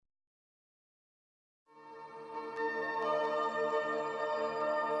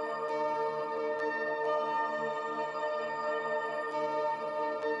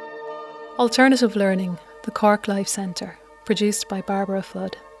Alternative Learning, the Cork Life Centre, produced by Bairbre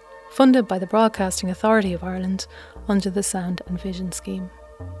Flood, funded by the Broadcasting Authority of Ireland under the Sound and Vision Scheme.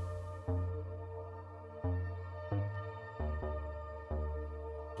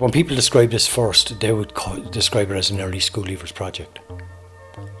 When people describe this first, they would describe it as an early school leavers project.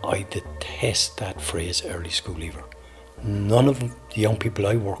 I detest that phrase, early school leaver. None of the young people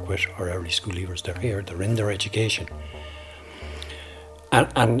I work with are early school leavers. They're here, they're in their education.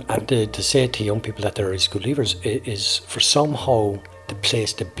 And to say to young people that they're early school leavers is for somehow to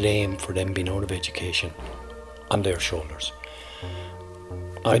place the blame for them being out of education on their shoulders.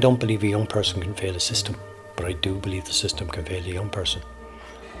 I don't believe a young person can fail a system, but I do believe the system can fail a young person.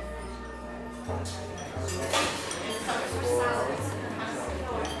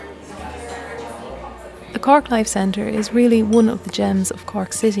 The Cork Life Centre is really one of the gems of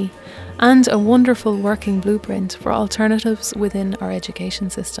Cork City and a wonderful working blueprint for alternatives within our education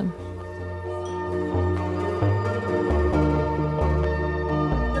system.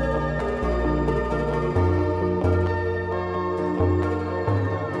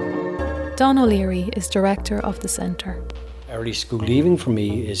 Don O'Leary is director of the centre. Early school leaving for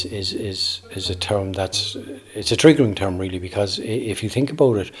me is a term it's a triggering term really, because if you think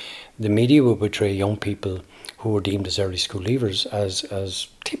about it, the media will portray young people who are deemed as early school leavers as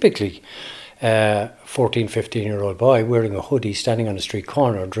typically 14, 15-year-old boy wearing a hoodie, standing on a street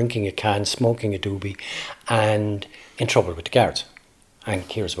corner, drinking a can, smoking a doobie, and in trouble with the guards and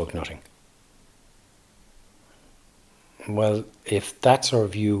cares about nothing. Well, if that's our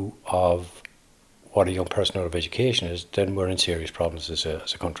view of what a young person out of education is, then we're in serious problems as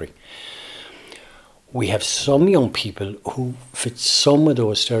a country. We have some young people who fit some of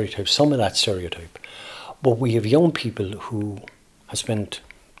those stereotypes, some of that stereotype, but we have young people who have spent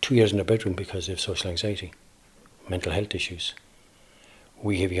 2 years in their bedroom because they have social anxiety, mental health issues.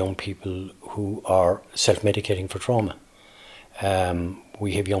 We have young people who are self-medicating for trauma.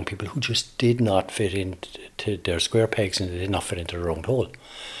 We have young people who just did not fit into their square pegs and they did not fit into their round hole.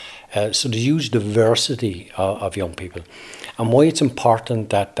 So there's huge diversity of young people. And why it's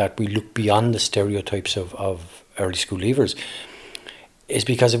important that we look beyond the stereotypes of early school leavers is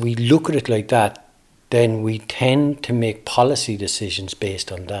because if we look at it like that, then we tend to make policy decisions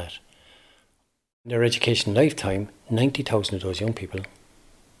based on that. In their education lifetime, 90,000 of those young people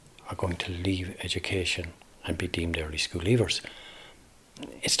are going to leave education and be deemed early school leavers.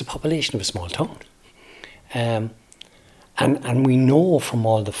 It's the population of a small town. And we know from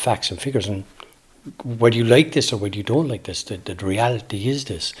all the facts and figures, and whether you like this or whether you don't like this, that the reality is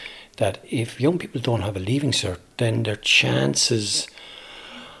this, that if young people don't have a leaving cert, then their chances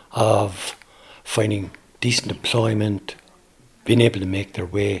of finding decent employment, being able to make their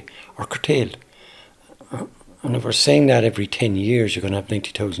way, are curtailed. And if we're saying that every 10 years you're going to have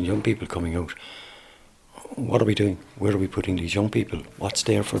 90,000 young people coming out, what are we doing? Where are we putting these young people? What's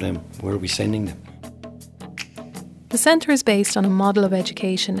there for them? Where are we sending them? The centre is based on a model of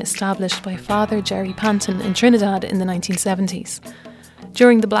education established by Father Jerry Panton in Trinidad in the 1970s.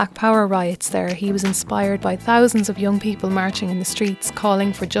 During the Black Power riots there, he was inspired by thousands of young people marching in the streets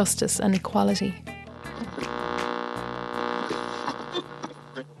calling for justice and equality.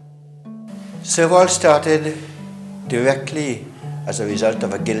 So it all started directly as a result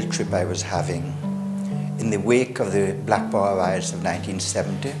of a guilt trip I was having in the wake of the Black Power riots of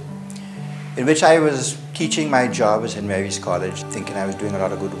 1970, in which I was teaching my job at St. Mary's College, thinking I was doing a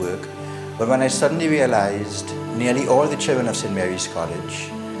lot of good work. But when I suddenly realized nearly all the children of St. Mary's College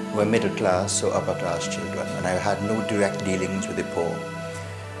were middle class or upper class children, and I had no direct dealings with the poor.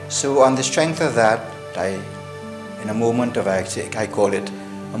 So on the strength of that, in a moment of, I call it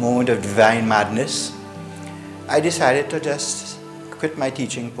a moment of divine madness, I decided to just quit my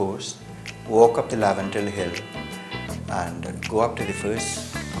teaching post, walk up the Laventille Hill, and go up to the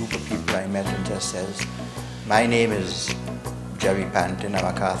first group of people I met and just says, "My name is Jerry Panton, I'm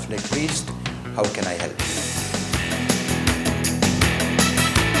a Catholic priest, how can I help you?"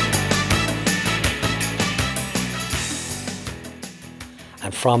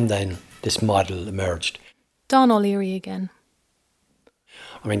 And from then, this model emerged. Don O'Leary again.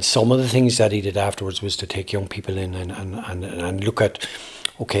 I mean, some of the things that he did afterwards was to take young people in and look at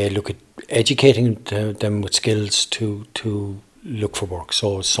educating them with skills to look for work.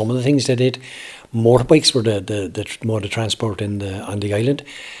 So some of the things they did, motorbikes were the mode of transport on the island.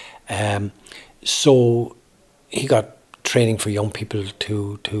 So he got training for young people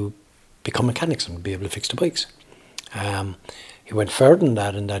to become mechanics and be able to fix the bikes. He went further than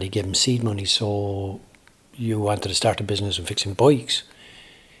that in that he gave them seed money. So you wanted to start a business of fixing bikes.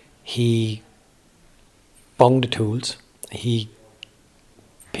 He bunged the tools. He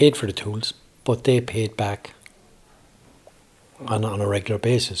paid for the tools, but they paid back on a regular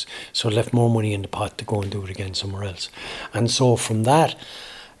basis. So it left more money in the pot to go and do it again somewhere else. And so from that,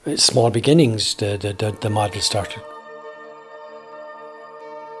 small beginnings, the model started.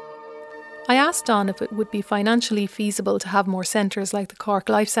 I asked Don if it would be financially feasible to have more centres like the Cork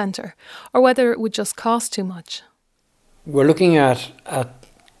Life Centre, or whether it would just cost too much. We're looking at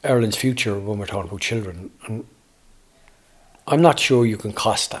Ireland's future when we're talking about children, and I'm not sure you can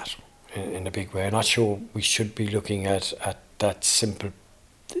cost that in a big way. I'm not sure we should be looking at that simple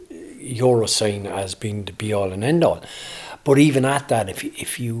euro sign as being the be all and end all. But even at that,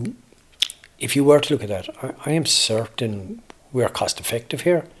 if you were to look at that, I am certain we're cost effective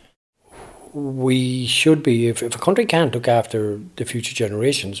here. We should be. If a country can't look after the future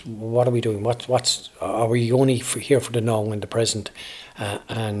generations, what are we doing? Are we only here for the now and the present,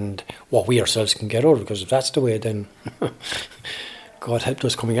 and what we ourselves can get out of? Because if that's the way, then God help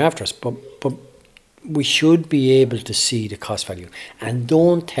those coming after us. But we should be able to see the cost value, and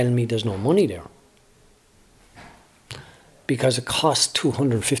don't tell me there's no money there, because it costs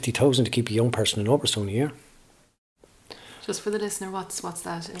 250,000 to keep a young person in Oberstone a year. Just for the listener, what's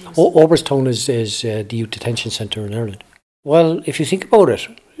that? Oberstone is the youth detention centre in Ireland. Well, if you think about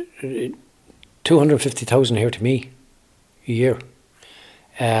it, 250,000 here to me a year.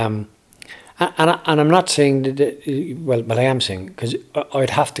 And I'm not saying that, but I am saying, because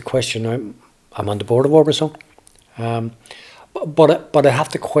I'd have to question, I'm on the board of Oberstone, but I have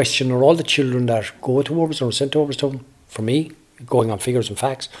to question, are all the children that go to Oberstone or sent to Oberstone, for me, going on figures and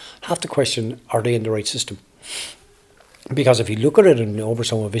facts, I have to question, are they in the right system? Because if you look at it, and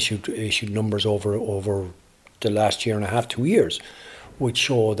Oberstone have issued numbers over the last year and a half, 2 years, which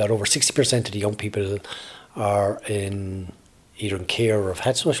show that over 60% of the young people are either in care or have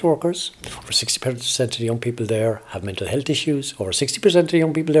had social workers. Over 60% of the young people there have mental health issues. Over 60% of the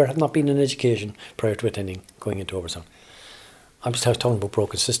young people there have not been in education prior to going into Oberstone. I was talking about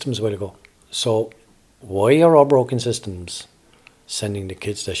broken systems a while ago. So why are our broken systems sending the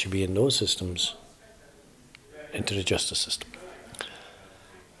kids that should be in those systems into the justice system?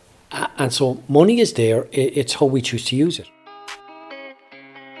 And so money is there, it's how we choose to use it.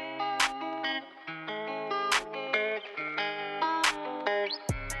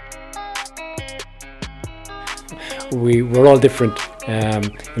 We're all different.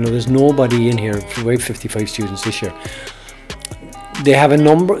 There's nobody in here. We have 55 students this year. They have a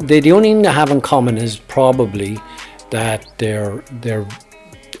number. The only thing they have in common is probably that their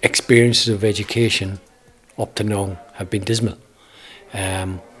experiences of education up to now have been dismal.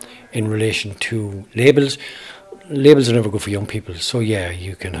 In relation to labels are never good for young people. So yeah,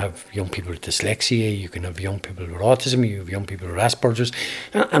 you can have young people with dyslexia, you can have young people with autism, you have young people with Asperger's,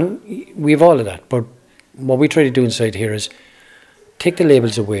 and we have all of that. But what we try to do inside here is take the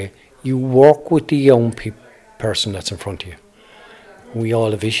labels away. You work with the young person that's in front of you. We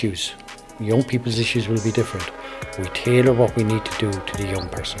all have issues. Young people's issues will be different. We tailor what we need to do to the young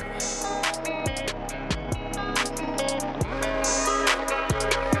person.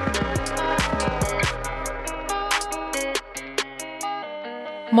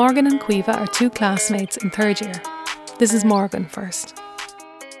 Morgan and Caoimhe are two classmates in third year. This is Morgan first.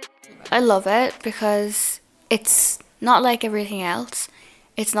 I love it because it's not like everything else.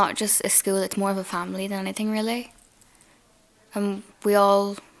 It's not just a school, it's more of a family than anything really. And we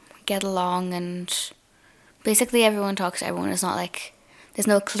all get along and basically everyone talks to everyone. It's not like, there's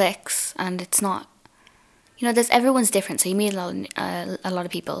no cliques and it's not, everyone's different, so you meet a lot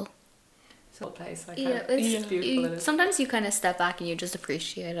of people. Place. It's beautiful. Sometimes you kind of step back and you just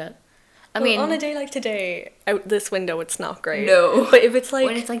appreciate it. I mean, mean, on a day like today, out this window, it's not great. No. But if it's like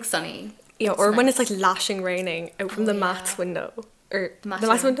when it's like sunny, or nice. when it's like lashing raining out from the maths window, or the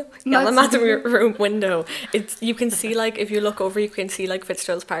maths window, the maths room window. It's you can see like if you look over, you can see like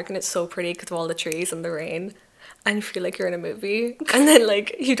Fitzgerald's Park, and it's so pretty because of all the trees and the rain, and you feel like you're in a movie, and then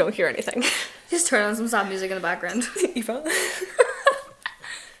like you don't hear anything. Just turn on some sad music in the background. Eva.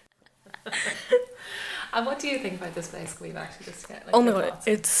 And what do you think about this place, Caoimhe, actually, just get oh my god,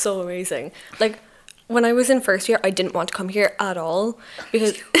 it's so amazing. Like when I was in first year, I didn't want to come here at all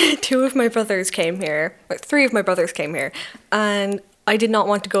because 3 of my brothers came here, and I did not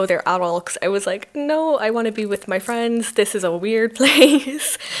want to go there at all because I was like, no, I want to be with my friends. This is a weird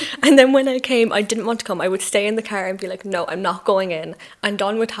place. And then when I came, I didn't want to come. I would stay in the car and be like, no, I'm not going in. And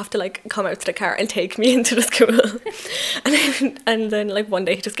Don would have to like come out to the car and take me into the school. and then like one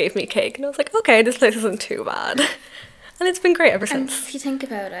day he just gave me a cake and I was like, okay, this place isn't too bad. And it's been great ever since. And if you think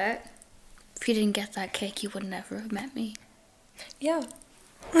about it, if you didn't get that cake, you would never have met me. Yeah.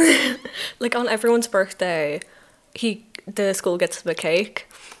 Like on everyone's birthday, the school gets him a cake,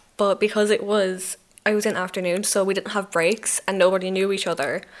 but because I was in afternoon, so we didn't have breaks and nobody knew each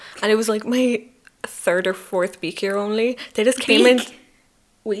other, and it was like my 3rd or 4th week here only. They just came in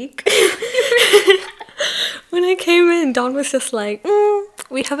week. When I came in, Dawn was just like,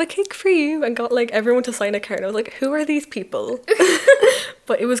 we have a cake for you, and got like everyone to sign a card. I was like, who are these people?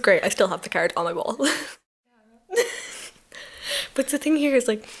 But it was great. I still have the card on my wall. But the thing here is,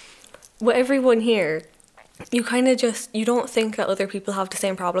 like, with everyone here, you kind of you don't think that other people have the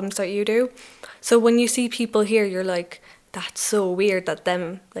same problems that you do. So when you see people here, you're like, that's so weird that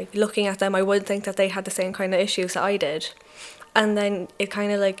them, like, looking at them, I wouldn't think that they had the same kind of issues that I did. And then it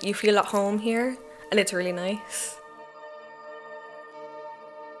kind of like, you feel at home here, and it's really nice.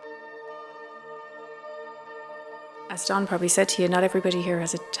 As Don probably said to you, not everybody here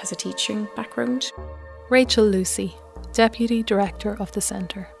has a teaching background. Rachel Lucy, Deputy Director of the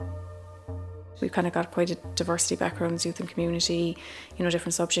Centre. We've kind of got quite a diversity backgrounds, youth and community,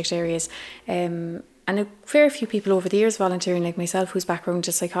 different subject areas. And a fair few people over the years volunteering, like myself, whose background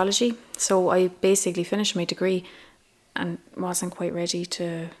is psychology. So I basically finished my degree and wasn't quite ready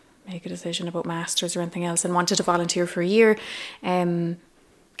to make a decision about masters or anything else, and wanted to volunteer for a year.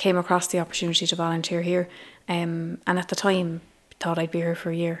 Came across the opportunity to volunteer here, and at the time thought I'd be here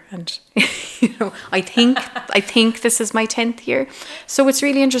for a year, and I think this is my 10th year. So it's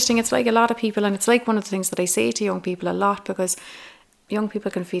really interesting. It's like a lot of people, and it's like one of the things that I say to young people a lot, because young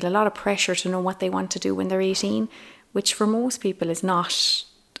people can feel a lot of pressure to know what they want to do when they're 18, which for most people is not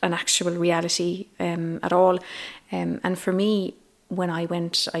an actual reality at all. And for me, when I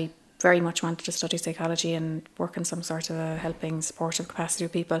went, I very much wanted to study psychology and work in some sort of a helping, supportive capacity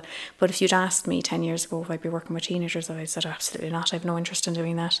with people. But if you'd asked me 10 years ago if I'd be working with teenagers, I'd said absolutely not. I have no interest in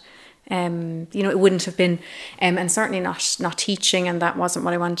doing that. It wouldn't have been, and certainly not teaching, and that wasn't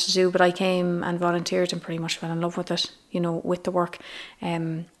what I wanted to do. But I came and volunteered and pretty much fell in love with it, with the work.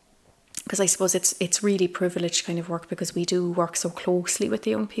 Because I suppose it's really privileged kind of work, because we do work so closely with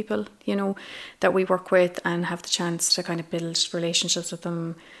the young people, that we work with, and have the chance to kind of build relationships with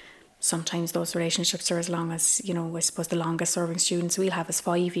them. Sometimes those relationships are as long as, I suppose the longest serving students we'll have is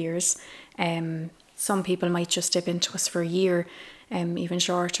 5 years. Some people might just dip into us for a year, even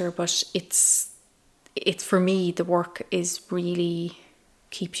shorter, but it's for me, the work is really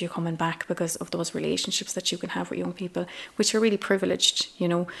keeps you coming back because of those relationships that you can have with young people, which are really privileged,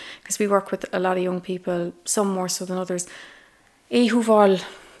 because we work with a lot of young people, some more so than others, who've all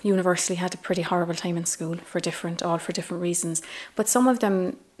universally had a pretty horrible time in school for different reasons. But some of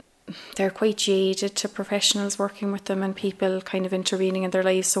them, they're quite jaded to professionals working with them and people kind of intervening in their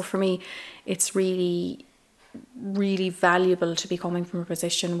lives. So for me, it's really, really valuable to be coming from a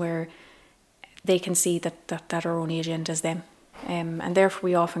position where they can see that our only agenda is them. And therefore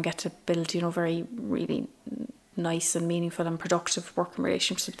we often get to build, very, really nice and meaningful and productive working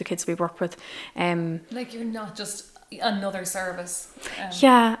relationships with the kids we work with. Like, you're not just another service.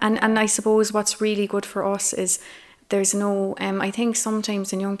 Yeah, and I suppose what's really good for us is there's no, I think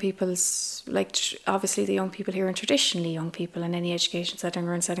sometimes in young people's, like obviously the young people here and traditionally young people in any education setting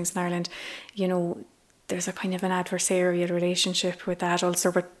or in settings in Ireland, there's a kind of an adversarial relationship with adults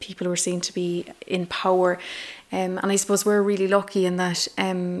or with people who are seen to be in power. And I suppose we're really lucky in that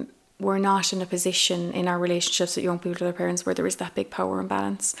we're not in a position in our relationships with young people to their parents where there is that big power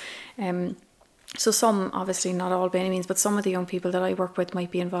imbalance. So some, obviously not all by any means, but some of the young people that I work with might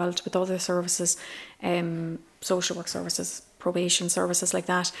be involved with other services, social work services, probation services like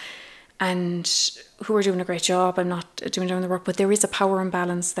that, and who are doing a great job. I'm not doing the work, but there is a power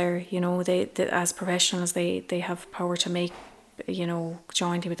imbalance there. They as professionals, they have power to make,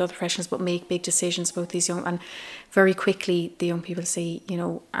 jointly with other professionals, but make big decisions about these young, and very quickly the young people see,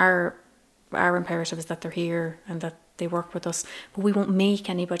 our imperative is that they're here and that they work with us, but we won't make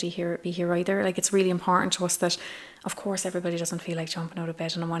anybody be here either. Like, it's really important to us that, of course, everybody doesn't feel like jumping out of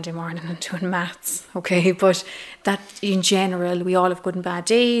bed on a Monday morning and doing maths, okay? But that in general, we all have good and bad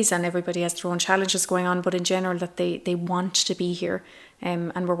days, and everybody has their own challenges going on. But in general, that they want to be here,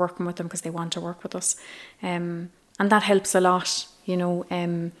 and we're working with them because they want to work with us, and that helps a lot,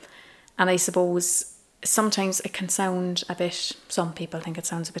 And I suppose sometimes it can sound some people think it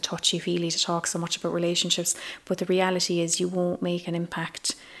sounds a bit touchy-feely to talk so much about relationships, but the reality is you won't make an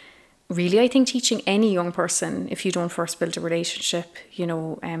impact, really, I think, teaching any young person if you don't first build a relationship. I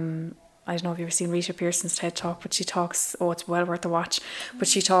don't know if you've ever seen Rita Pearson's TED Talk, but she talks, it's well worth a watch, but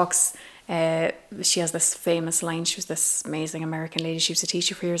she talks, she has this famous line. She was this amazing American lady. She was a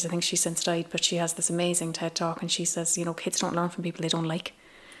teacher for years. I think she's since died, but she has this amazing TED Talk, and she says, kids don't learn from people they don't like.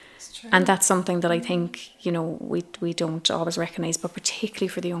 And that's something that I think, you know, we don't always recognise, but particularly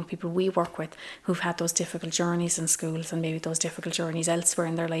for the young people we work with who've had those difficult journeys in schools and maybe those difficult journeys elsewhere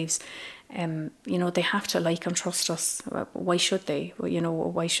in their lives, you know, they have to like and trust us. Why should they? You know,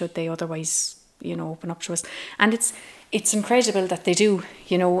 why should they otherwise, you know, open up to us? And it's incredible that they do,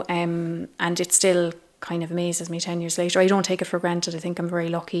 you know, and it still kind of amazes me 10 years later. I don't take it for granted. I think I'm very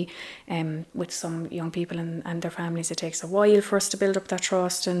lucky with some young people and their families. It takes a while for us to build up that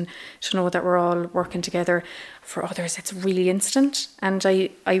trust and to know that we're all working together. For others, it's really instant. And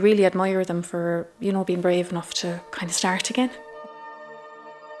I really admire them for, you know, being brave enough to kind of start again.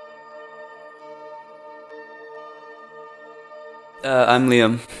 I'm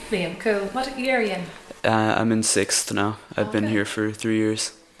Liam. Liam, cool. What year are you in? I'm in 6th now. I've been here for 3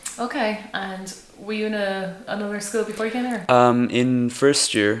 years. Okay, and were you in another school before you came here? In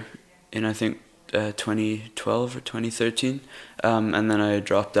first year, in I think 2012 or 2013, and then I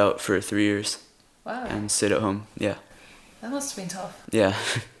dropped out for 3 years. Wow. And stayed at home. Yeah. That must have been tough. Yeah,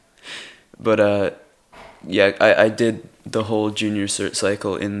 but yeah, I did the whole junior cert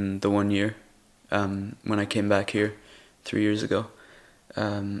cycle in the 1 year, when I came back here 3 years ago.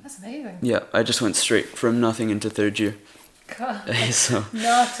 That's amazing. Yeah, I just went straight from nothing into third year. God, So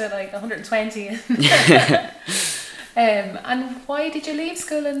not to like 120. And why did you leave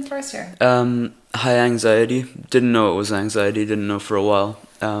school in first year? High anxiety. Didn't know it was anxiety. Didn't know for a while.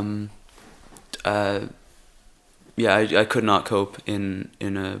 Yeah, I could not cope in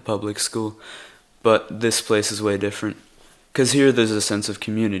a public school, but this place is way different. Because here there's a sense of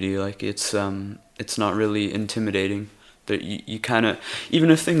community. Like it's not really intimidating. That you kind of,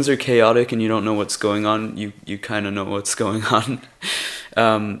 even if things are chaotic and you don't know what's going on, you kind of know what's going on.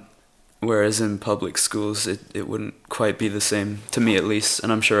 Whereas in public schools, it wouldn't quite be the same, to me at least,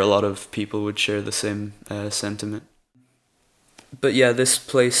 and I'm sure a lot of people would share the same sentiment. But yeah, this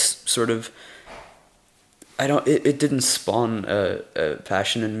place sort of, it didn't spawn a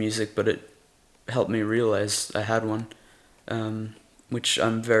passion in music, but it helped me realize I had one, which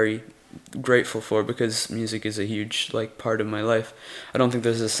I'm very grateful for, because music is a huge part of my life. I don't think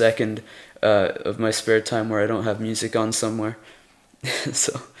there's a second of my spare time where I don't have music on somewhere.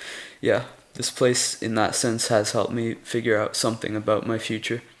 So yeah, this place in that sense has helped me figure out something about my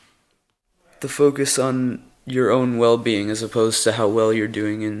future. The focus on your own well-being as opposed to how well you're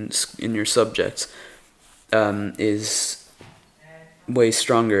doing in your subjects is way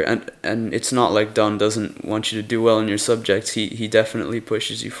stronger, and it's not like Don doesn't want you to do well in your subjects. He definitely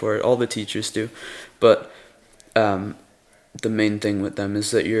pushes you for it. All the teachers do, but the main thing with them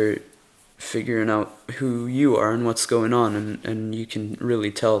is that you're figuring out who you are and what's going on, and you can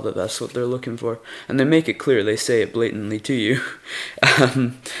really tell that that's what they're looking for, and they make it clear. They say it blatantly to you.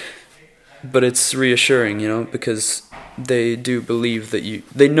 But it's reassuring, you know, because they do believe that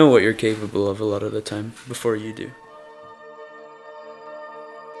they know what you're capable of a lot of the time before you do.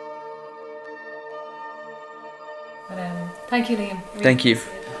 But thank you, Liam. Really Thank you.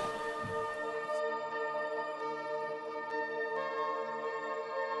 appreciate it.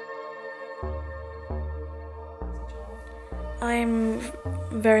 I'm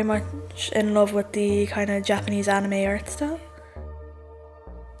very much in love with the kind of Japanese anime art style.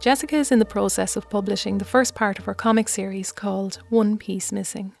 Jessica is in the process of publishing the first part of her comic series called One Piece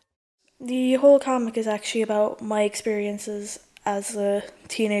Missing. The whole comic is actually about my experiences as a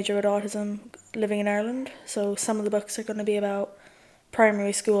teenager with autism living in Ireland. So some of the books are going to be about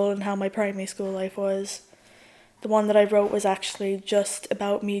primary school and how my primary school life was. The one that I wrote was actually just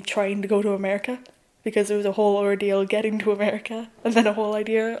about me trying to go to America, because there was a whole ordeal getting to America, and then a whole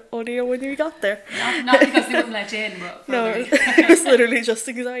ordeal when we got there. Not because they wouldn't let you in, but No, it was literally just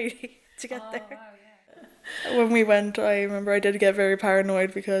anxiety to get there. Wow, yeah. When we went, I remember I did get very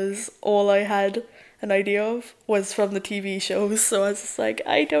paranoid because all I had an idea of was from the TV shows, so I was just like,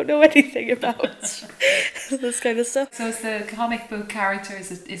 I don't know anything about this kind of stuff. So is the comic book character, is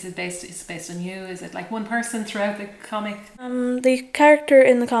it based on you? Is it like one person throughout the comic? The character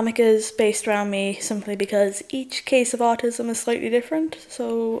in the comic is based around me simply because each case of autism is slightly different,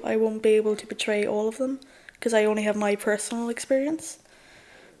 so I won't be able to portray all of them because I only have my personal experience.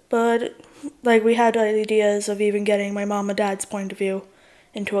 But we had ideas of even getting my mom and dad's point of view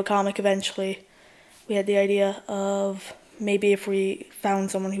into a comic eventually. We had the idea of maybe if we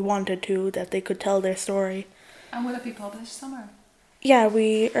found someone who wanted to, that they could tell their story. And will it be published somewhere? Yeah,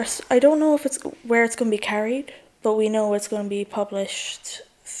 I don't know if it's where it's going to be carried, but we know it's going to be published,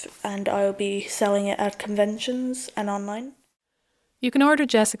 and I'll be selling it at conventions and online. You can order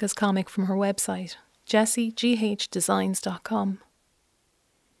Jessica's comic from her website, jessieghddesigns.com.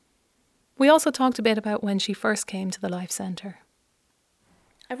 We also talked a bit about when she first came to the Life Centre.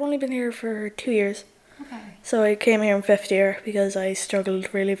 I've only been here for 2 years. Okay. So I came here in 5th year because I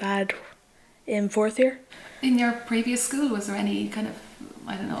struggled really bad in 4th year. In your previous school, was there any kind of,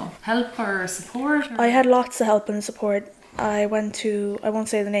 I don't know, help or support? Or? I had lots of help and support. I won't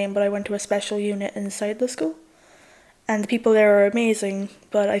say the name, but I went to a special unit inside the school. And the people there were amazing,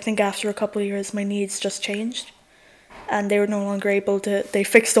 but I think after a couple of years my needs just changed. And they were no longer they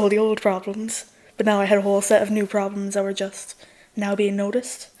fixed all the old problems. But now I had a whole set of new problems that were just now being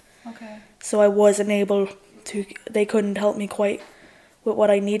noticed. Okay. So I wasn't able to, they couldn't help me quite with what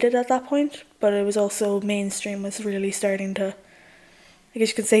I needed at that point. But it was also, mainstream was really starting to, I guess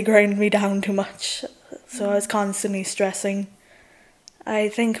you could say, grind me down too much. So I was constantly stressing. I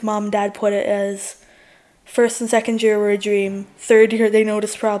think Mom and Dad put it as 1st and 2nd year were a dream, 3rd year they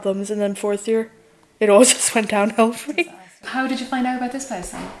noticed problems, and then 4th year it all just went downhill for me. How did you find out about this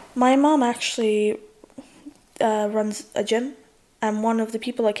place then? My mom actually runs a gym, and one of the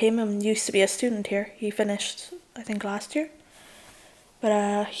people that came in used to be a student here. He finished, I think, last year.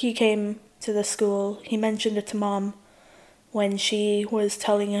 But he came to the school, he mentioned it to Mom when she was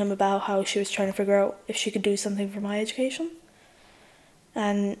telling him about how she was trying to figure out if she could do something for my education.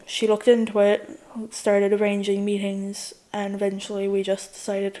 And she looked into it, started arranging meetings, and eventually we just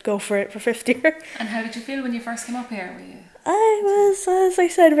decided to go for it for 5th year. And how did you feel when you first came up here? Were you? I was, as I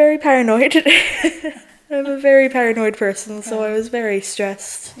said, very paranoid. I'm a very paranoid person, so I was very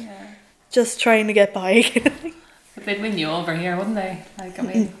stressed. Yeah. Just trying to get by. But they'd win you over here, wouldn't they? Like, I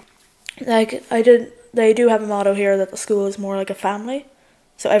mean... They do have a motto here that the school is more like a family.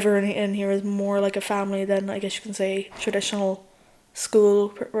 So everyone in here is more like a family than, I guess you can say, traditional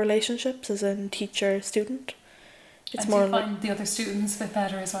school relationships, as in teacher-student. It's more. Do you find the other students a bit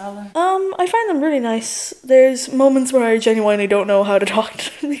better as well? Then? I find them really nice. There's moments where I genuinely don't know how to talk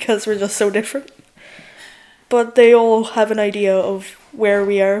to them because we're just so different. But they all have an idea of where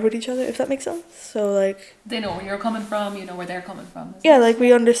we are with each other, if that makes sense. So, like... They know where you're coming from, you know where they're coming from. Yeah, like,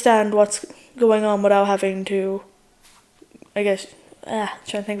 we understand what's going on without having to... I guess... trying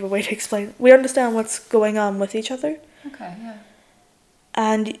to think of a way to explain. We understand what's going on with each other. Okay, yeah.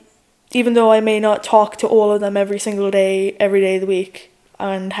 And even though I may not talk to all of them every single day, every day of the week,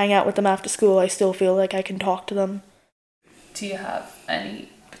 and hang out with them after school, I still feel like I can talk to them. Do you have any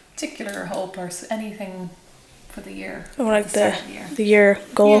particular hope or anything for the year? Oh, like the year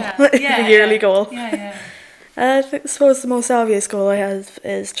goal, yeah, the yearly goal. Yeah. I suppose the most obvious goal I have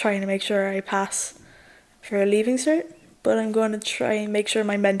is trying to make sure I pass for a leaving cert, but I'm going to try and make sure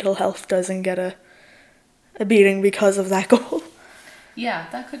my mental health doesn't get a beating because of that goal. Yeah,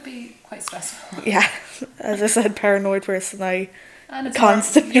 that could be quite stressful. Yeah, as I said, paranoid person, and it's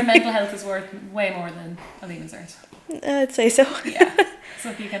constantly... your mental health is worth way more than a leaving cert. I'd say so. Yeah, so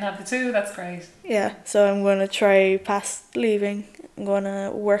if you can have the two, that's great. Yeah, so I'm going to try past leaving. I'm going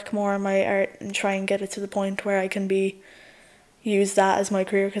to work more on my art and try and get it to the point where I can use that as my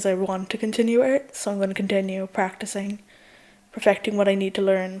career, because I want to continue art. So I'm going to continue practicing, perfecting what I need to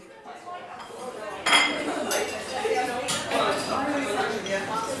learn.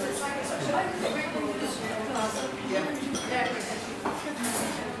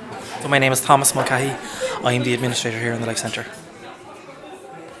 So my name is Thomas Mulcahy. I'm the administrator here in the Life Centre.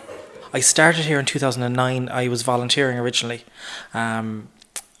 I started here in 2009. I was volunteering originally, and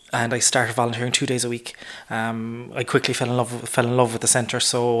I started volunteering 2 days a week. I quickly fell in love with the centre,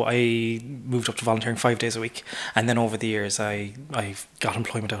 so I moved up to volunteering 5 days a week, and then over the years I got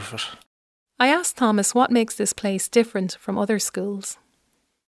employment out of it. I asked Thomas what makes this place different from other schools.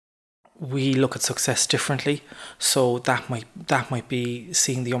 We look at success differently, so that might be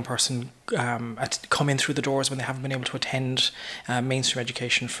seeing the young person come in through the doors when they haven't been able to attend mainstream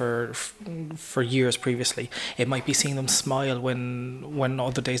education for years previously. It might be seeing them smile when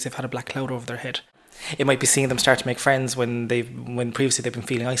other days they've had a black cloud over their head. It might be seeing them start to make friends when previously they've been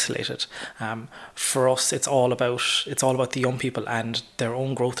feeling isolated. For us, it's all about the young people and their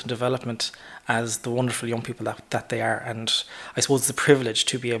own growth and development as the wonderful young people that they are. And I suppose it's a privilege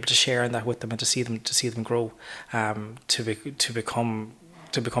to be able to share in that with them and to see them grow, to become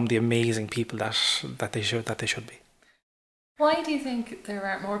the amazing people that they should be. Why do you think there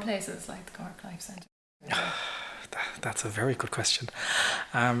aren't more places like the Cork Life Centre? That's a very good question.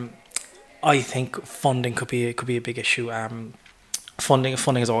 I think funding could be a big issue. Funding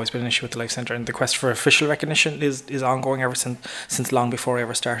has always been an issue with the Life Centre, and the quest for official recognition is ongoing ever since long before I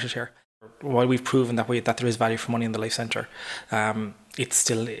ever started here. While we've proven that there is value for money in the Life Centre, it's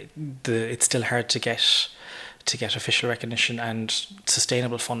still hard to get official recognition and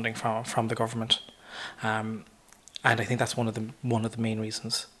sustainable funding from the government. And I think that's one of the main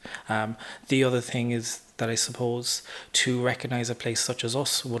reasons. The other thing is that I suppose to recognise a place such as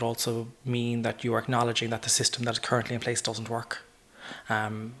us would also mean that you are acknowledging that the system that is currently in place doesn't work,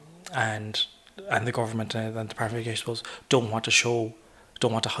 and the government and the Department of Education, I suppose, don't want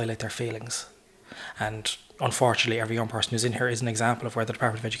to highlight their failings. And unfortunately, every young person who's in here is an example of where the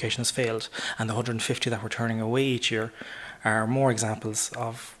Department of Education has failed, and the 150 that we're turning away each year are more examples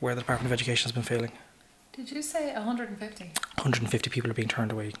of where the Department of Education has been failing. Did you say 150? 150 people are being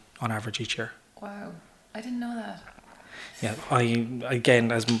turned away on average each year. Wow, I didn't know that. Yeah,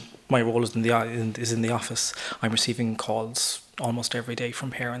 again, as my role is in the office, I'm receiving calls almost every day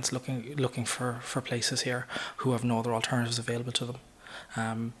from parents looking for places here who have no other alternatives available to them,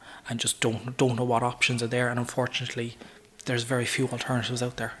 and just don't know what options are there. And unfortunately, there's very few alternatives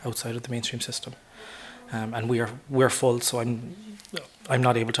out there outside of the mainstream system, and we're full. So I'm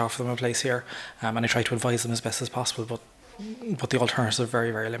not able to offer them a place here, and I try to advise them as best as possible, but the alternatives are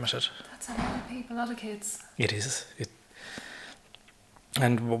very, very limited. That's a lot of people, a lot of kids. It is.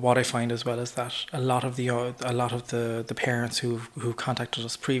 And what I find as well is that a lot of the parents who contacted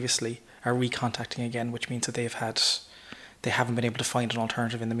us previously are recontacting again, which means that they haven't been able to find an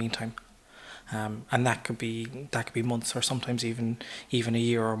alternative in the meantime, and that could be months or sometimes even a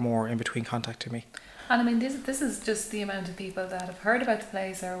year or more in between contacting me. And I mean, this is just the amount of people that have heard about the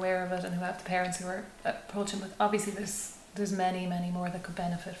place, are aware of it, and who have the parents who are approaching. But obviously, there's many more that could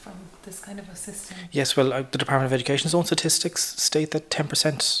benefit from this kind of a system. Yes, well, the Department of Education's own statistics state that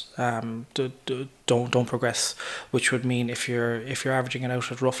 10% don't progress, which would mean if you're averaging it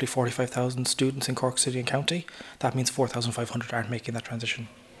out at roughly 45,000 students in Cork City and County, that means 4,500 aren't making that transition.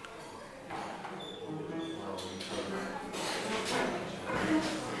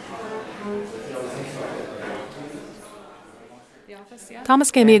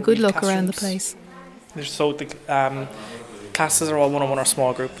 Thomas gave me a good look around the place. So the classes are all one-on-one or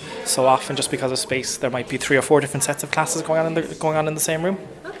small group. So often, just because of space, there might be 3 or 4 different sets of classes going on in the same room.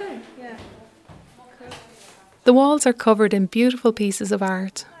 Okay, yeah. The walls are covered in beautiful pieces of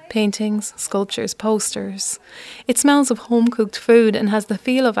art, paintings, sculptures, posters. It smells of home-cooked food and has the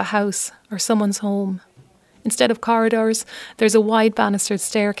feel of a house or someone's home. Instead of corridors, there's a wide banistered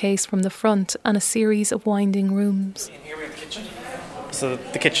staircase from the front and a series of winding rooms. In here we have the kitchen. So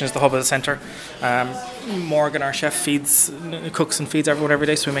the kitchen is the hub of the centre. Morgan, our chef, cooks and feeds everyone every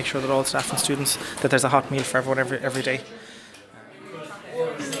day, so we make sure that all staff and students, that there's a hot meal for everyone every day.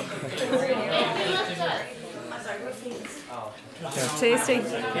 Tasty.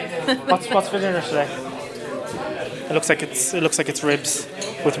 What's for dinner today? It looks like it's ribs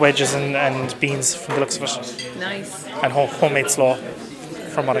with wedges and beans from the looks of it. Nice. And homemade slaw,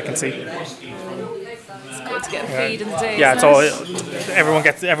 from what I can see. To get a feed in the day. Yeah, it's all. Everyone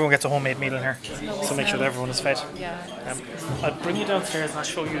gets a homemade meal in here, so make sure that everyone is fed. Yeah. I'll bring you downstairs and I'll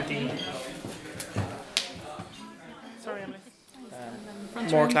show you the. Sorry, Emily.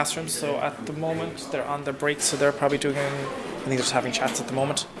 More classrooms. So at the moment they're on their break, so they're probably doing. I think they're just having chats at the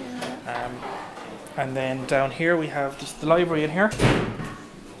moment. And then down here we have the library in here.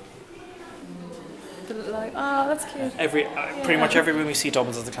 Oh, that's cute. Pretty much every room you see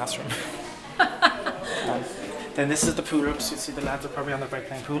doubles as a classroom. Then this is the pool room, so you see the lads are probably on the break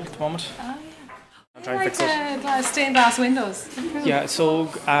playing pool at the moment. Oh, I'm trying to fix it. Stained glass windows. Yeah, so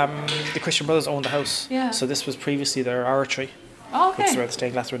the Christian brothers owned the house. Yeah. So this was previously their oratory. Oh, okay. Which is where the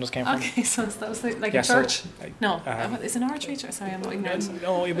stained glass windows came from. Okay, so that was like a church? No, it's an oratory church. Sorry, I'm ignorant.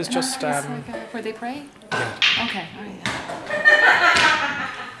 No, it was just... where they pray? Yeah. Okay,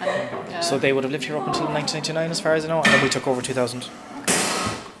 So they would have lived here up until 1999 as far as I know, and then we took over 2000.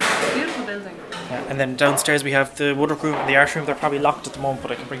 Beautiful building. Yeah, and then downstairs we have the woodwork room and the art room. They're probably locked at the moment,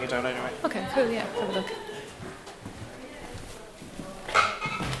 but I can bring you down anyway. Okay, cool, yeah, have a look.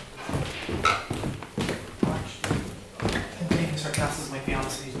 Our classes might be on,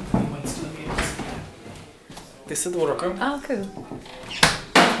 so you might still be able to see. This is the woodwork room. Oh, cool.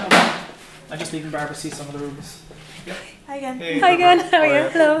 I'm just leaving Barbara see some of the rooms. Yep. Hi again. Hey, Hi again, how are you?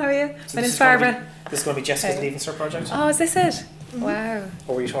 Hello, how are you? So My name's Barbara. This is going to be Jessica's Leaving Cert project. Oh, is this it? Wow.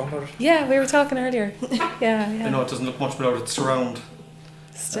 What were you talking about? Yeah, we were talking earlier. Yeah. I know it doesn't look much without its surround.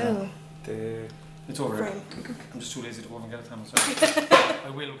 Still. It's over here. I'm just too lazy to go over and get it, Thomas. I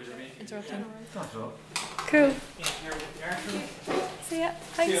will because you're making Interrupting. Not at all. Cool. In here with the art room. See ya.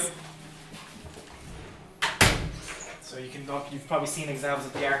 Thanks. So you can look, you've probably seen examples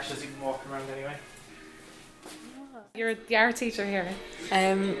of the art as you can walk around anyway. You're the art teacher here.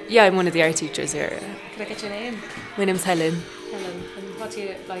 Yeah, I'm one of the art teachers here. Could I get your name? My name's Helen. Helen. And what do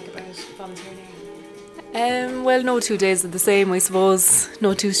you like about volunteering here? Well, no 2 days are the same, I suppose.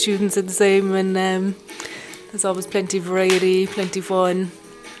 No 2 students are the same, and There's always plenty of variety, plenty of fun.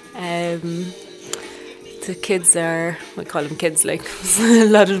 The kids are, I call them kids, like a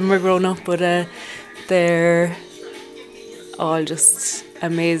lot of them are grown up, but they're all just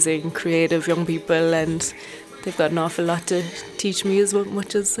amazing, creative young people, and they've got an awful lot to teach me as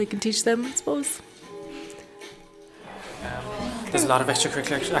much as I can teach them, I suppose. There's a lot of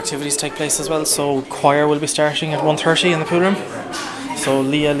extracurricular activities take place as well, so choir will be starting at 1:30 in the pool room. So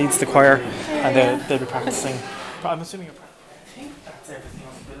Leah leads the choir and they'll be practicing. I'm assuming I think that's everything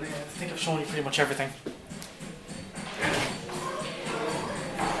on the building. I think I've shown you pretty much everything.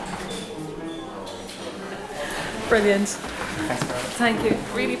 Brilliant. Thanks, Carol. Thank you.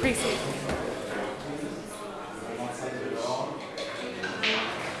 Really appreciate it.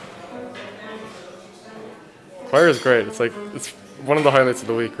 Choir is great. It's one of the highlights of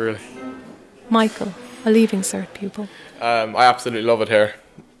the week, really. Michael, a Leaving Cert pupil. I absolutely love it here.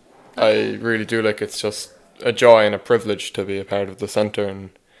 I really do. It's just a joy and a privilege to be a part of the centre, and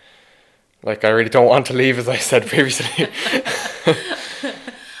I really don't want to leave, as I said previously.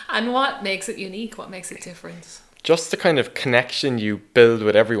 And what makes it unique? What makes it different? Just the kind of connection you build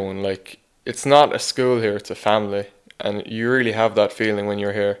with everyone. It's not a school here; it's a family, and you really have that feeling when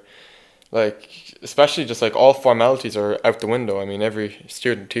you're here. Especially just all formalities are out the window. I mean, every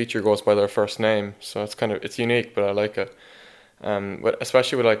student teacher goes by their first name, so it's unique, but I like it. But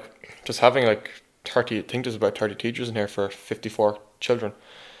especially with just having 30, I think there's about 30 teachers in here for 54 children.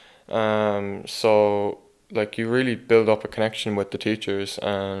 So you really build up a connection with the teachers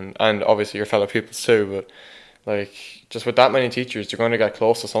and obviously your fellow pupils too. But just with that many teachers, you're going to get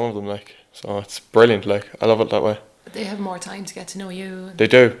close to some of them. So it's brilliant. I love it that way. But they have more time to get to know you. They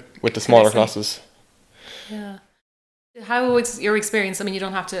do with the smaller classes. Yeah. How was your experience? I mean, you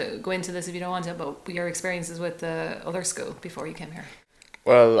don't have to go into this if you don't want to, but your experiences with the other school before you came here.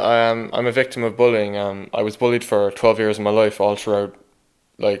 Well, I'm a victim of bullying. I was bullied for 12 years of my life, all throughout,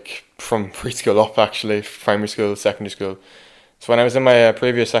 from preschool up, actually, primary school, secondary school. So when I was in my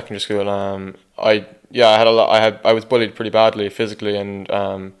previous secondary school, I was bullied pretty badly, physically and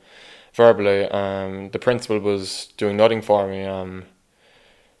verbally. The principal was doing nothing for me.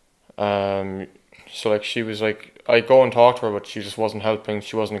 So she was I'd go and talk to her, but she just wasn't helping.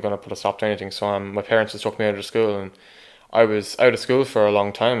 She wasn't going to put a stop to anything. So my parents just took me out of school, and I was out of school for a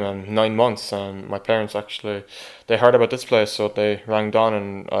long time, 9 months. And my parents they heard about this place, so they rang Don,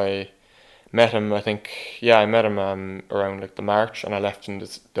 and I met him. I met him around the March, and I left in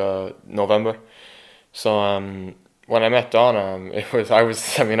the November. So when I met Don, I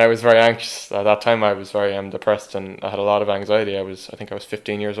was very anxious at that time. I was very depressed, and I had a lot of anxiety. I was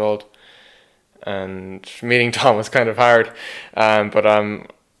 15 years old. And meeting Tom was kind of hard, and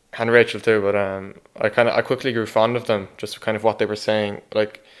Rachel too. But I quickly grew fond of them, just kind of what they were saying.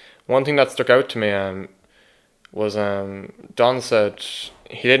 One thing that stuck out to me was Don said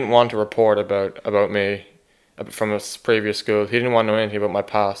he didn't want to report about me from his previous school. He didn't want to know anything about my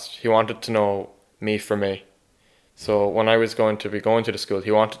past. He wanted to know me for me. So when I was going to be going to the school,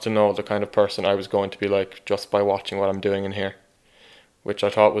 he wanted to know the kind of person I was going to be just by watching what I'm doing in here, which I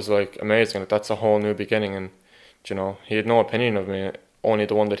thought was amazing. That's a whole new beginning, and he had no opinion of me, only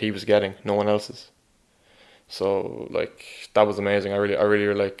the one that he was getting, no one else's. So that was amazing. I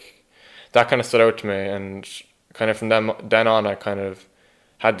really that kind of stood out to me, and kind of from then on I kind of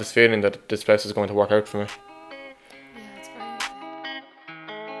had this feeling that this place was going to work out for me. Yeah, it's very.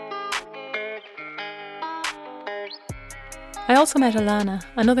 I also met Alana,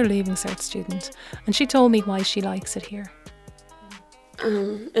 another Leaving Cert student, and she told me why she likes it here.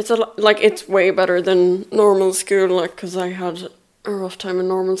 It's way better than normal school, because I had a rough time in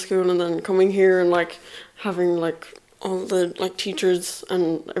normal school, and then coming here and having all the teachers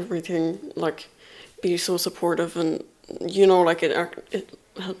and everything be so supportive, and it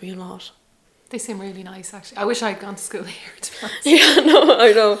helped me a lot. They seem really nice, actually. I wish I'd gone to school here, to be honest. Yeah, no,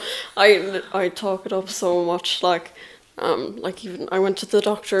 I know. I talk it up so much, even I went to the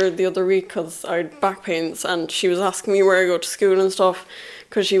doctor the other week because I had back pains, and she was asking me where I go to school and stuff,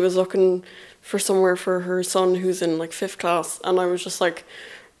 because she was looking for somewhere for her son who's in 5th class, and I was just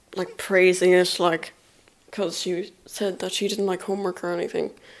praising it, because she said that she didn't like homework or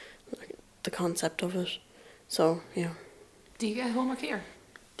anything, the concept of it. So yeah. Do you get homework here?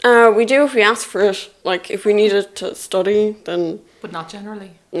 We do if we ask for it. If we needed to study, then. But not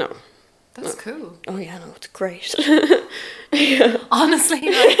generally. No. That's cool. Oh yeah, no, it's great. Yeah. Honestly,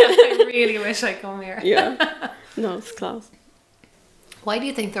 I really wish I'd come here. Yeah. No, it's class. Why do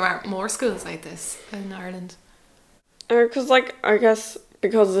you think there aren't more schools like this in Ireland? Because I guess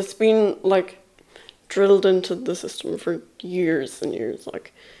because it's been drilled into the system for years and years.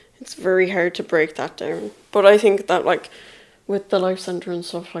 it's very hard to break that down. But I think that like with the Life Centre and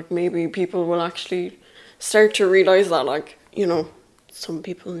stuff, like maybe people will actually start to realise that, like, you know, some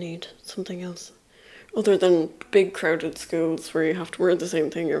people need something else other than big crowded schools where you have to wear the same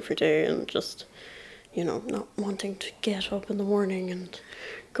thing every day and just, you know, not wanting to get up in the morning and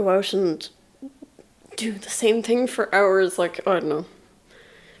go out and do the same thing for hours. Like, I don't know.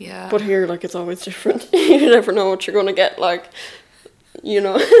 Yeah. But here, like, it's always different. You never know what you're going to get. Like, you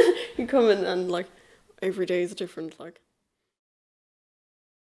know, you come in and, like, every day is different. Like,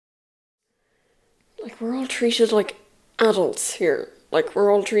 we're all treated like adults here. Like,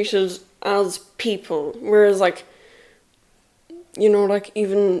 we're all treated as people. Whereas, like, you know, like,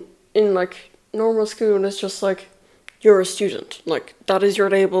 even in, like, normal school, it's just, like, you're a student. Like, that is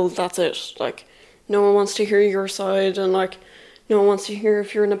your label, that's it. Like, no one wants to hear your side, and, like, no one wants to hear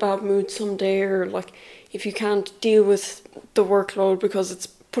if you're in a bad mood someday, or, like, if you can't deal with the workload because it's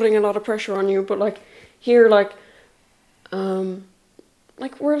putting a lot of pressure on you. But, like, here, like,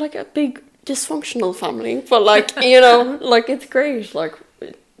 we're, like, a big dysfunctional family, but, like, you know, like, it's great. Like,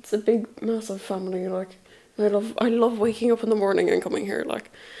 it's a big, massive family. Like, I love waking up in the morning and coming here, like,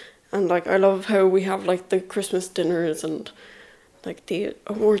 and, like, I love how we have, like, the Christmas dinners and, like, the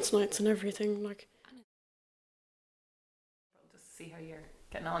awards nights and everything, like. Just see how you're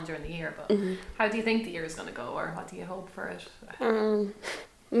getting on during the year, but how do you think the year is going to go, or what do you hope for it?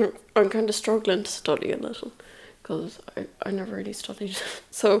 I'm kind of struggling to study a little, because I never really studied.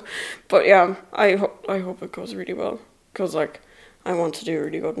 So, but yeah, I hope it goes really well, because, like, I want to do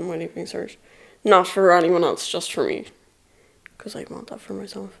really good in my Leaving Cert. Not for anyone else, just for me, because I want that for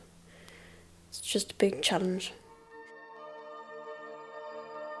myself. It's just a big challenge.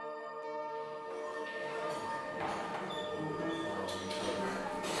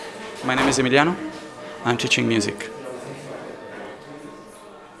 My name is Emiliano. I'm teaching music.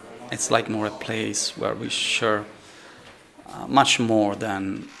 It's like more a place where we share much more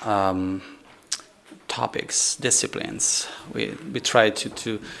than topics, disciplines. We try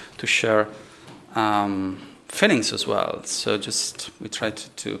to share feelings as well. So just we try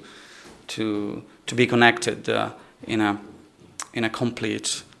to be connected in a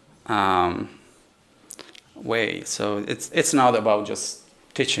complete way. So it's not about just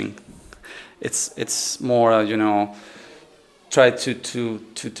teaching. It's more you know, try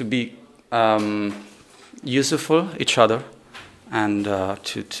to be useful each other, and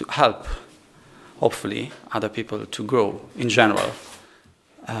to help hopefully other people to grow in general.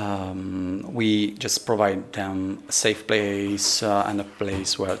 We just provide them a safe place and a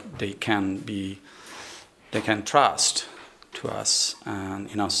place where they can trust to us and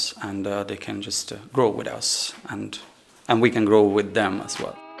in us, and they can just grow with us, and we can grow with them as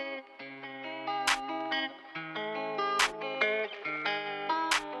well.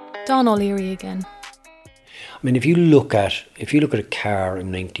 Don O'Leary again. I mean, if you look at a car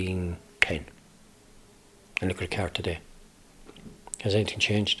in 1910 and look at a car today, has anything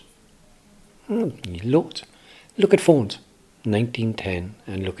changed? Loads. Look at phones, 1910,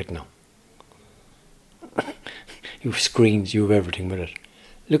 and look at now. You have screens, you have everything with it.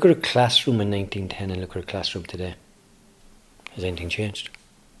 Look at a classroom in 1910 and look at a classroom today. Has anything changed?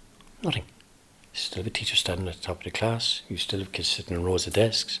 Nothing. You still have a teacher standing at the top of the class. You still have kids sitting in rows of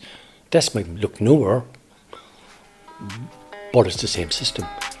desks. Desks might look newer, but it's the same system.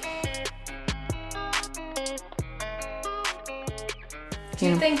 Do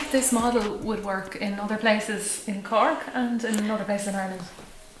you think this model would work in other places in Cork and in other places in Ireland?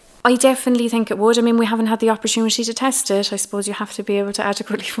 I definitely think it would. I mean, we haven't had the opportunity to test it. I suppose you have to be able to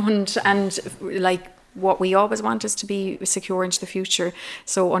adequately fund, and like what we always want is to be secure into the future.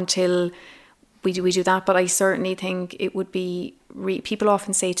 So until we do that, but I certainly think it would be. People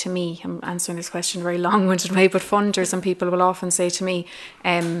often say to me, I'm answering this question very long-winded way, but funders and people will often say to me,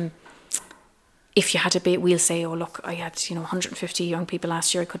 if you had we'll say, oh look, I had 150 young people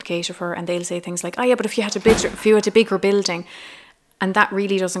last year I could cater for, and they'll say things like, oh yeah, but if you had a bigger building. And that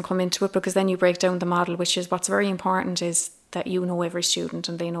really doesn't come into it, because then you break down the model, which is what's very important is that you know every student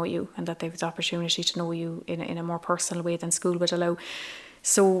and they know you, and that they have the opportunity to know you in a more personal way than school would allow.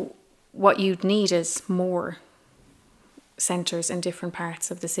 So what you'd need is more centres in different parts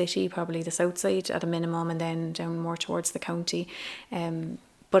of the city, probably the south side at a minimum, and then down more towards the county.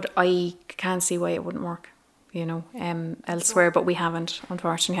 But I can't see why it wouldn't work, elsewhere, but we haven't,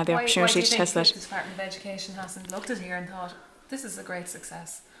 unfortunately, had the opportunity to test that. Why do you think the Department of Education hasn't looked at here and thought, this is a great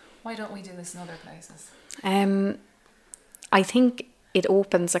success, why don't we do this in other places? I think it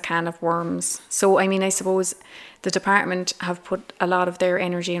opens a can of worms. So, I mean, I suppose the department have put a lot of their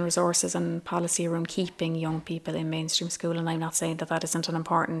energy and resources and policy around keeping young people in mainstream school, and I'm not saying that that isn't an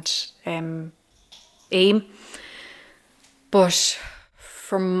important aim. But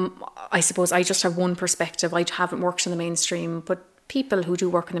from, I suppose, I just have one perspective. I haven't worked in the mainstream, but people who do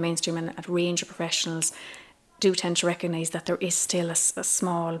work in the mainstream and a range of professionals do tend to recognise that there is still a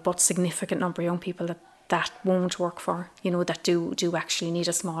small but significant number of young people that won't work for, that do actually need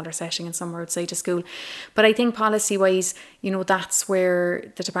a smaller setting and somewhere outside of school. But I think policy-wise, that's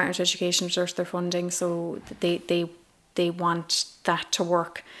where the Department of Education exerts their funding, so they want that to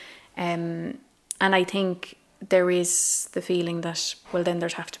work. And I think there is the feeling that, well, then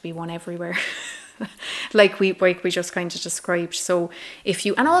there'd have to be one everywhere. like we just kind of described. So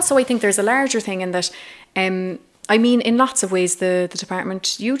and also I think there's a larger thing in that, I mean, in lots of ways, the department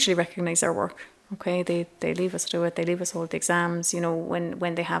hugely recognise our work. Okay, they leave us do it, they leave us hold the exams,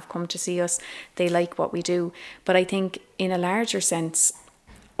 when they have come to see us, they like what we do. But I think in a larger sense,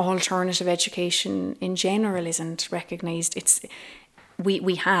 alternative education in general isn't recognised.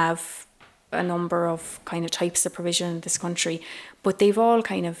 We have a number of kind of types of provision in this country, but they've all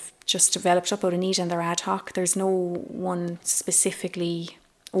kind of just developed up out of need and they're ad hoc. There's no one specifically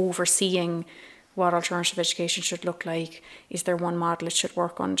overseeing what alternative education should look like. Is there one model it should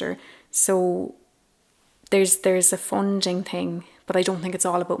work under? So there's a funding thing, but I don't think it's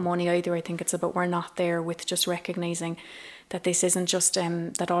all about money either. I think it's about we're not there with just recognising that this isn't just,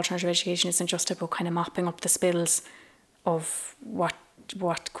 that alternative education isn't just about kind of mopping up the spills of what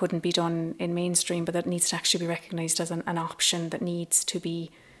couldn't be done in mainstream, but that needs to actually be recognised as an option that needs to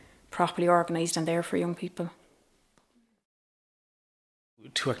be properly organised and there for young people.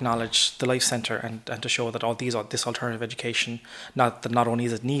 To acknowledge the Life Centre and to show that this alternative education, not only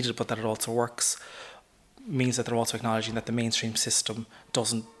is it needed, but that it also works, means that they're also acknowledging that the mainstream system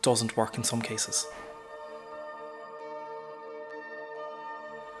doesn't work in some cases.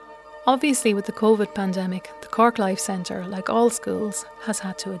 Obviously, with the COVID pandemic, the Cork Life Centre, like all schools, has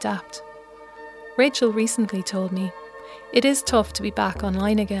had to adapt. Rachel recently told me, "It is tough to be back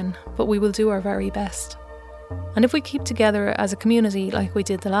online again, but we will do our very best. And if we keep together as a community like we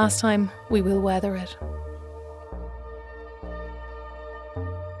did the last time, we will weather it."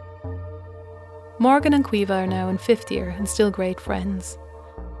 Morgan and Quiva are now in 5th year and still great friends.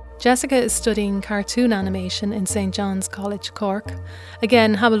 Jessica is studying cartoon animation in St John's College, Cork.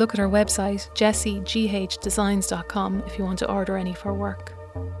 Again, have a look at her website, jessieghdesigns.com, if you want to order any for work.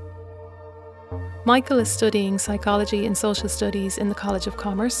 Michael is studying psychology and social studies in the College of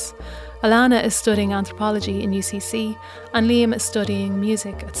Commerce. Alana is studying anthropology in UCC, and Liam is studying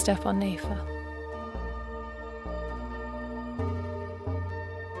music at Stefan Nefa.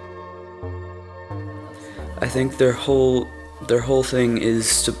 I think their whole thing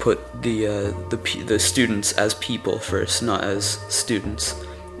is to put the students as people first, not as students.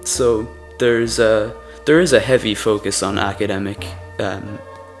 So there is a heavy focus on academic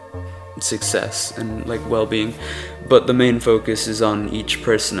success and like well-being, but the main focus is on each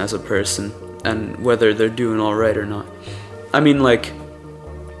person as a person and whether they're doing all right or not. I mean, like,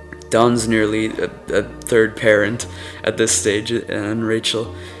 Don's nearly a third parent at this stage, and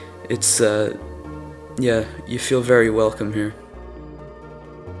Rachel, it's yeah, you feel very welcome here.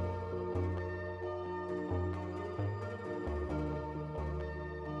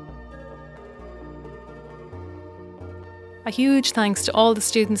 A huge thanks to all the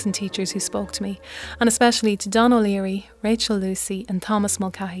students and teachers who spoke to me, and especially to Don O'Leary, Rachel Lucy and Thomas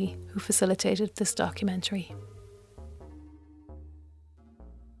Mulcahy, who facilitated this documentary.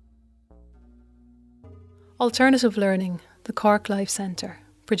 Alternative Learning, the Cork Life Centre,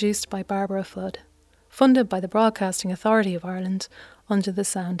 produced by Bairbre Flood, funded by the Broadcasting Authority of Ireland under the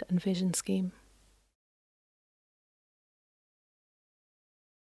Sound and Vision Scheme.